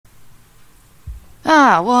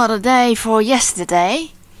Ah, what a day for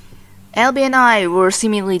yesterday. LB and I were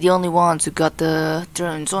seemingly the only ones who got the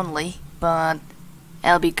drones only, but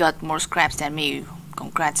LB got more scraps than me.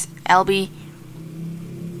 Congrats, LB.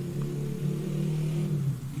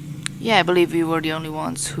 Yeah, I believe we were the only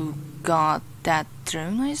ones who got that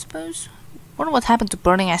drone, I suppose. Wonder what happened to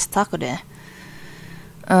Burning Ass Taco there.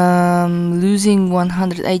 Losing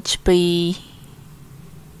 100 HP.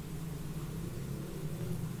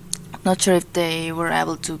 Not sure if they were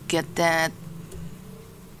able to get that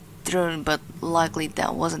drone, but likely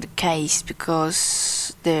that wasn't the case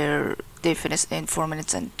because they finished in 4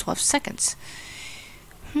 minutes and 12 seconds.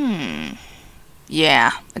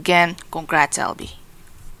 Yeah, again, congrats, LB.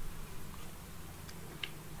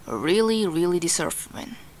 A really deserved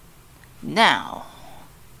win. Now,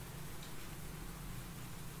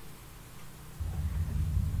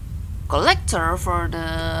 collector for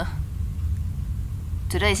the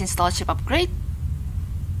today's installed ship upgrade.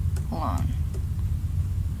 Hold on.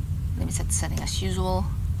 Let me set the setting as usual.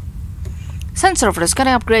 Sensor for the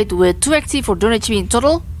scanning upgrade with 2 XT for drone HP in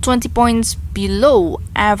total, 20 points below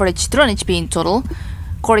average drone HP in total.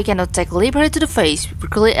 Corey cannot take liberty to the face.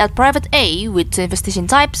 Recruited at private A with 2 infestation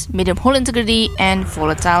types, medium hull integrity and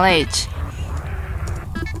volatile age.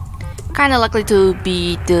 Kinda likely to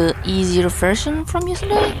be the easier version from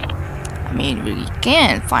yesterday. I mean, we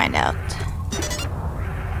can find out.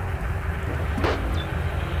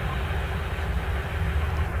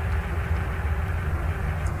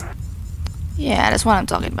 Yeah, that's what I'm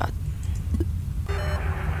talking about.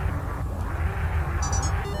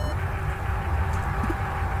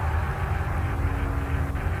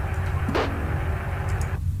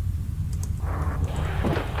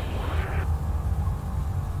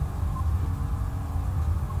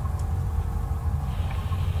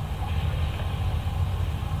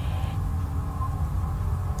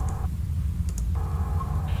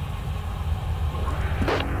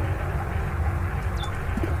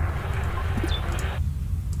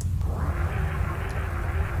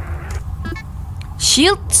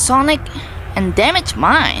 Shield, Sonic, and Damage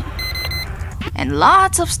Mine. And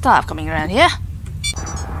lots of stuff coming around here.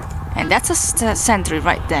 And that's a sentry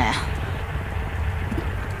right there.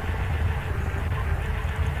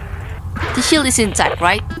 The shield is intact,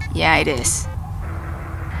 right? Yeah, it is.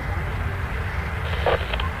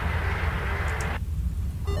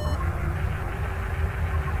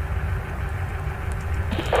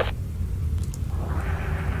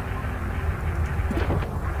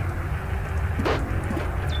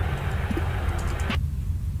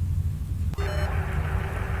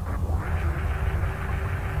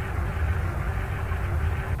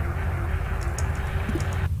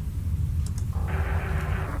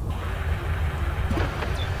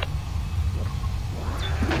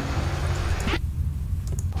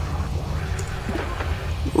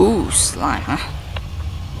 Ooh, slime, huh?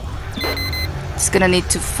 Just gonna need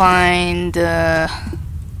to find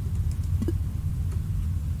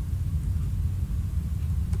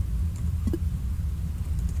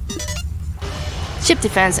ship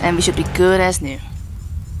defense and we should be good as new.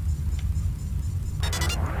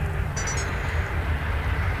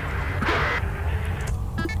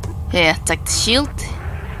 Here, take the shield.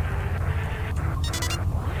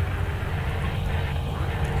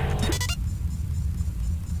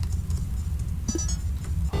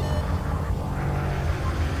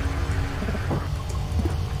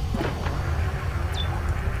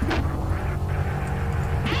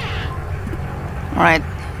 Alright,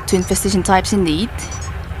 2 infestation types indeed.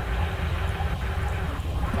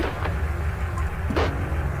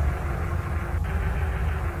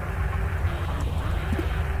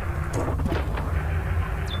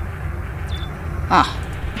 Ah.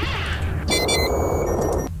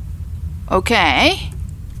 Okay.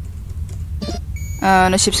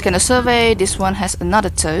 No ship scanner survey. This one has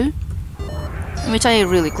another 2. Which I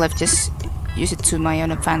really clever, just use it to my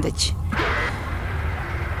own advantage.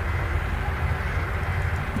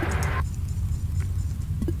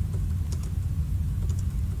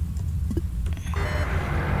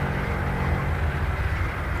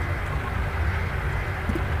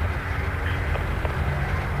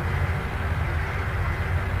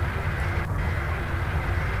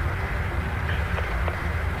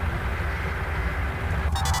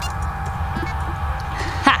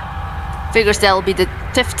 Figures that'll be the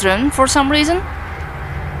 5th run for some reason.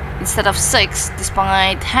 Instead of 6,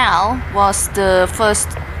 despite Hal was the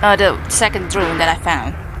second drone that I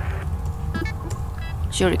found.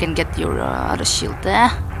 Sure, you can get your other shield there.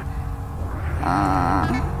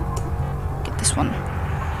 Get this one.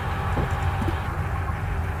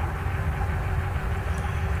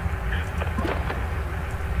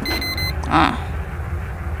 Ah.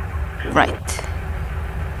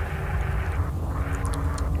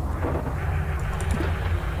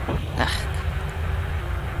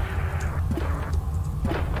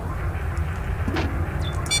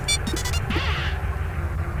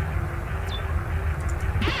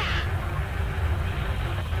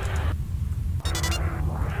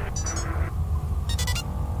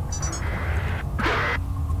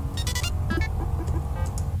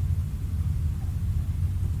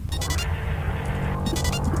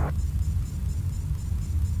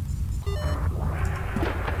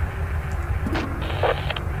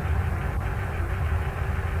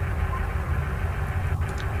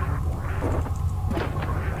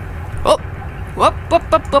 Whoop,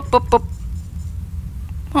 whoop, whoop, whoop, whoop, whoop.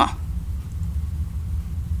 Huh.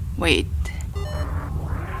 Wait.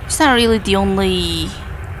 Is that really the only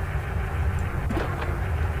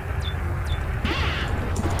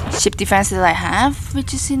ship defense that I have,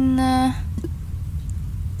 which is in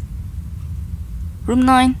room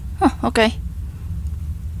 9? Huh, okay.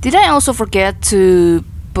 Did I also forget to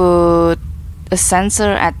put a sensor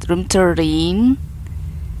at room 13?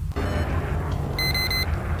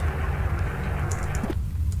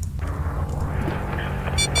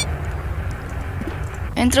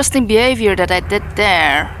 Interesting behavior that I did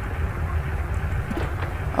there.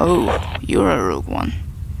 Oh, you're a rogue one.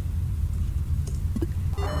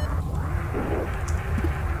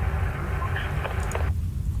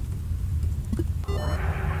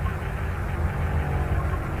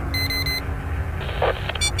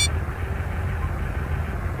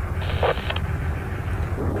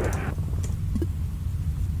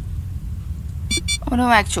 Oh no,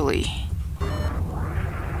 actually.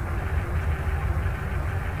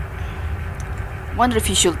 Wonder if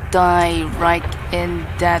you should die right in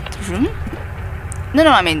that room? No,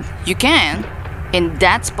 I mean, you can. In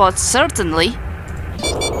that spot, certainly.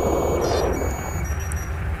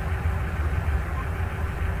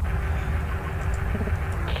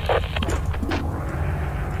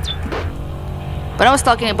 But I was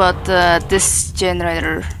talking about this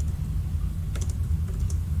generator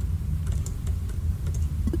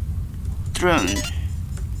drone.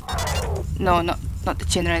 No, not the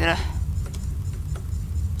generator.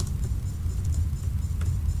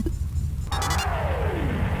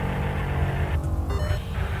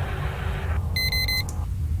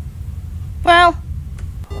 Well,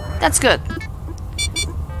 that's good.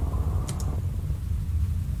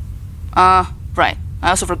 Right. I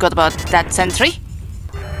also forgot about that sentry.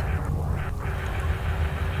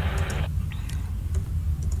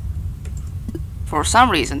 For some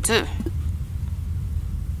reason, too.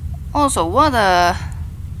 Also, what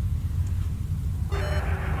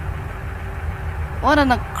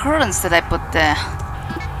an occurrence that I put there.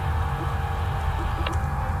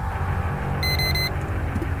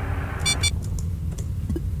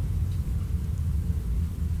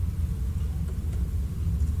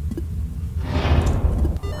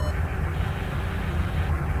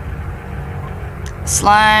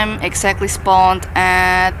 Slime exactly spawned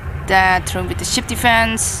at that room with the ship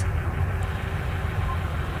defense.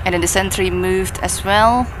 And then the sentry moved as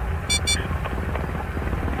well.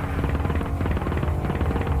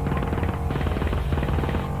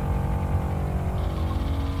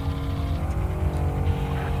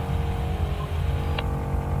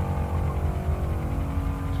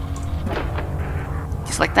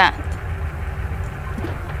 Just like that.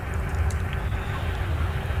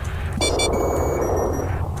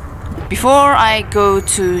 Before I go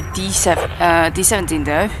to D17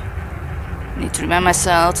 though, I need to remind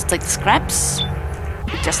myself to take the scraps,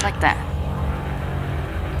 just like that.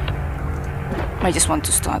 I just want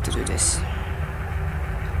to start to do this.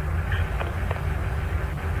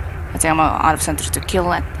 I think I'm out of centers to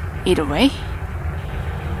kill at either way.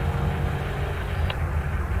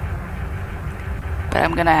 But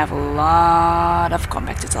I'm gonna have a lot of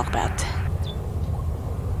combat to talk about.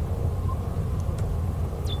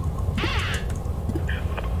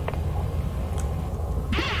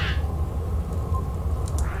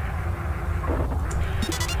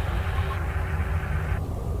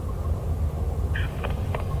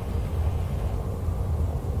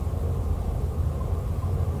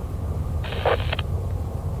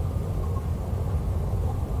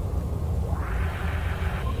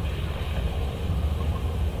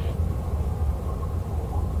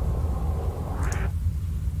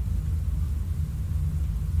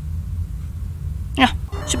 Yeah,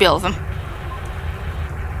 should be all of them.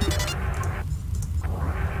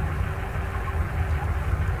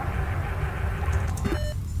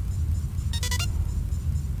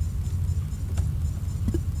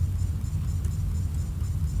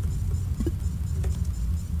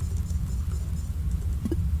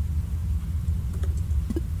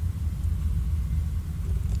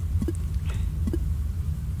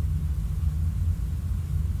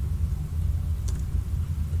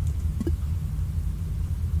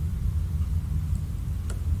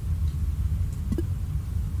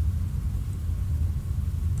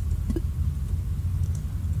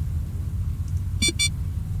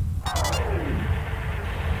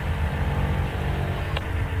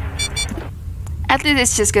 At least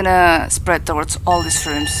it's just gonna spread towards all these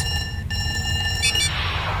rooms.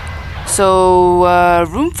 So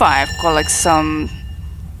room 5 collects some.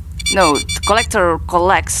 No, the collector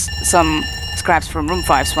collects some scraps from room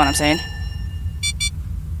 5 is what I'm saying.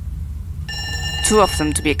 2 of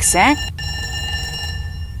them to be exact.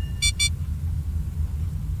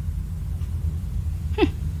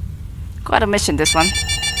 Quite a mission, this one.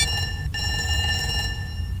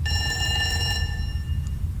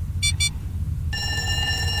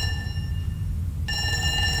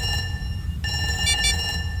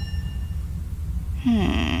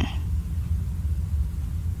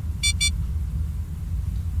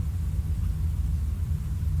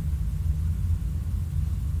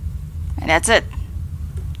 And that's it.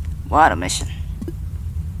 What a mission.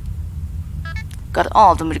 Got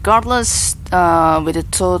all of them regardless, with a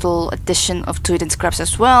total addition of 2 hidden scraps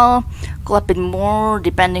as well. Collecting more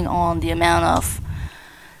depending on the amount of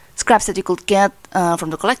scraps that you could get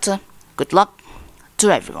from the collector. Good luck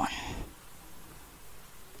to everyone.